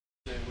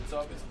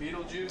What's up? It's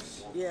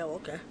Beetlejuice. Yeah,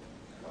 okay.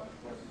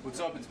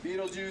 What's up? It's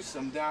Beetlejuice.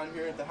 I'm down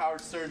here at the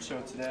Howard Stern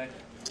show today.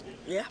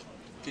 Yeah.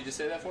 Can you just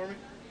say that for me?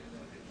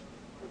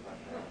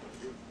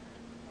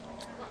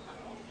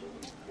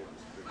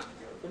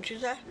 What'd you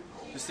say?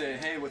 Just say,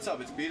 hey, what's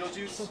up? It's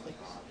Beetlejuice.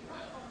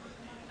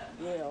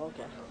 Yeah,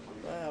 okay.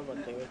 Whatever,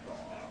 dude.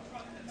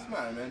 What's the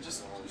matter, man?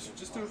 Just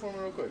do it for me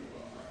real quick.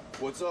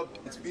 What's up?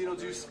 It's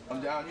Beetlejuice.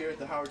 I'm down here at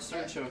the Howard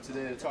Stern show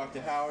today to talk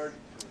to Howard.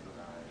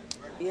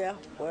 Yeah,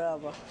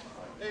 whatever.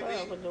 Hey,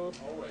 Whatever, B. dude.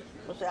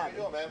 What's How that? you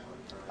doing, man?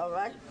 All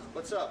right?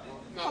 What's up?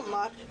 Not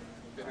much.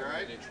 Been all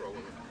right?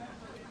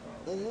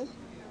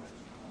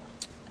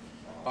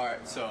 All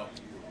right, so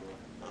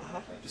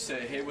just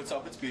say, hey, what's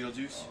up? It's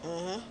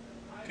Beetlejuice.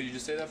 Could you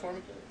just say that for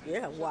me?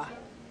 Yeah, why?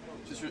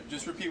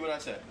 Just repeat what I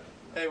said.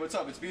 Hey, what's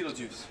up? It's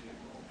Beetlejuice.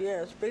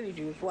 Yeah, it's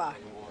Beatlejuice. Why?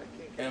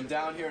 And I'm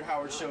down here at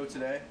Howard's show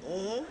today.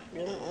 Can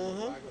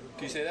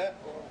you say that?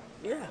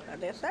 Yeah, I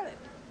just said it.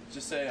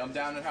 Just say, I'm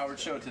down at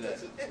Howard's show today.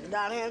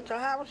 Down here in the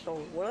house, so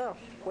what else?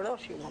 What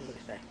else you want me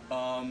to say?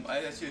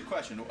 I asked you a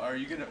question. What are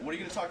you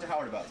gonna talk to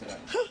Howard about today?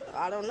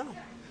 I don't know.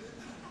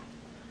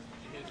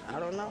 I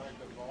don't know.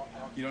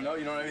 You don't know?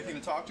 You don't have anything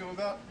to talk to him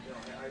about?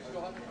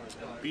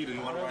 Beetle,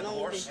 you want to I ride don't the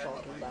know what he's horse?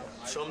 talking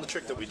about. Show him the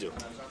trick that we do.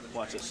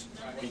 Watch this.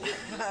 Beat.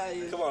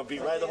 Come on,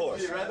 Beat, ride the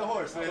horse. Ride the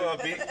horse, man. Come on,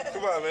 Beat.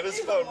 Come on, man. It's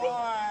fun, bro.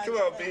 Come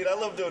on, Beat. I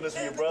love doing this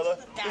with you, brother.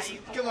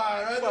 Come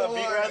on, ride Come on,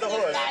 Beat, ride the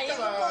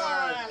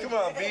horse. Come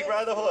on, Beat,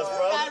 ride the horse,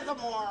 bro.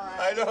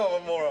 I know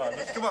I'm a moron.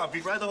 Come on,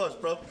 Beat, ride the horse,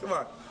 bro. Come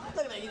on.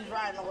 Look at that, he's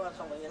riding the horse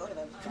over here. Look at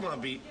that. Come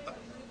on, Beat.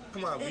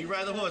 Come on, Beat,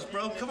 ride the horse,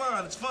 bro. Come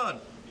on, it's fun.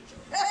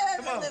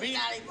 Come on, B.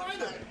 Ride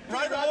the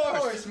Ride the horse.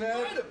 horse,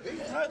 man.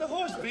 Ride the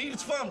horse, Beat.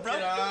 It's fun, bro.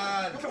 Get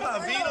on. Come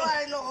on, Beat. Ain't no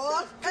riding no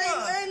horse.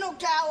 Ain't no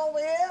cow over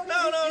here.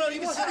 No. You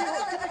can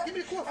sit Give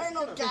me a coffee. Ain't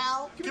no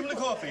cow. Give him the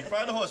coffee.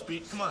 Ride the horse,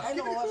 Beat. Come on. Ain't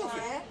no horse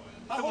here.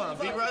 Come on,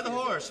 Beat. Ride the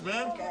horse,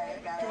 man.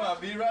 Come on,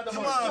 B, ride the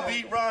Come horse. on,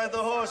 Beat. Ride the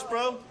horse,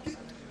 bro.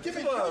 Give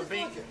me Come on,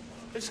 Beat.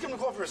 Just give him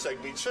the coffee for a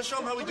sec, Beat. Just show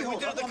him how we do. We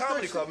did it at the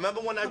comedy club. Remember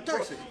when I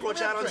brought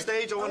you out on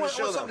stage? I wanted to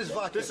show them.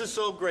 This is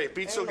so great.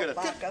 Beat's so good at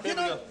it. Here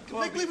we go. Come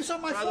on, Make believe it's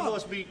on my Ride the farm.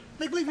 horse, Beat.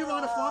 Make believe you're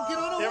on a farm. Get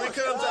on a Here horse.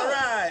 he comes. All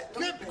right.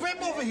 Grab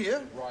him over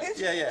here.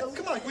 Yeah.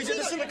 Come on. We did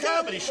this in the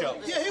comedy show.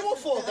 Yeah, he won't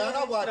fall down.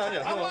 I'll watch No, you.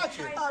 come I'll on. watch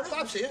you.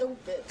 Stop's here.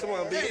 Come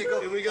on, Beat.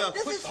 Here we go.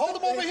 Hold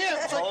him over here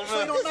so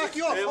he don't knock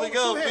you off. Here we Hold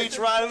go. two hands. Beat's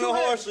riding the Two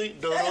hands. horse. Hit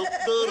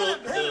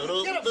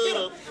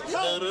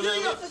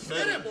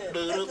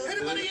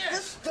him in the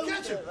ass.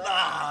 Catch him.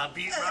 Ah,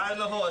 Beat riding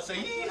the horse. Say,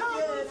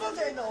 yeehaw.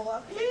 This ain't no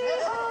horse.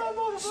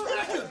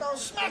 Smack him.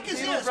 Smack his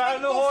Beatles ass.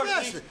 riding the Go horse.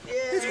 faster. Yeah,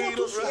 He's going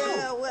too slow.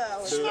 yeah,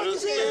 well. Smack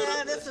his ass.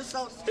 Yeah, this is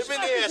so. Hit me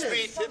in the ass,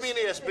 Beat. Hit me in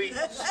the ass, Beat.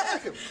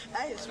 Smack him.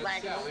 I ain't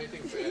smacking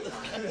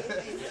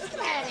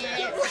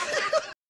him.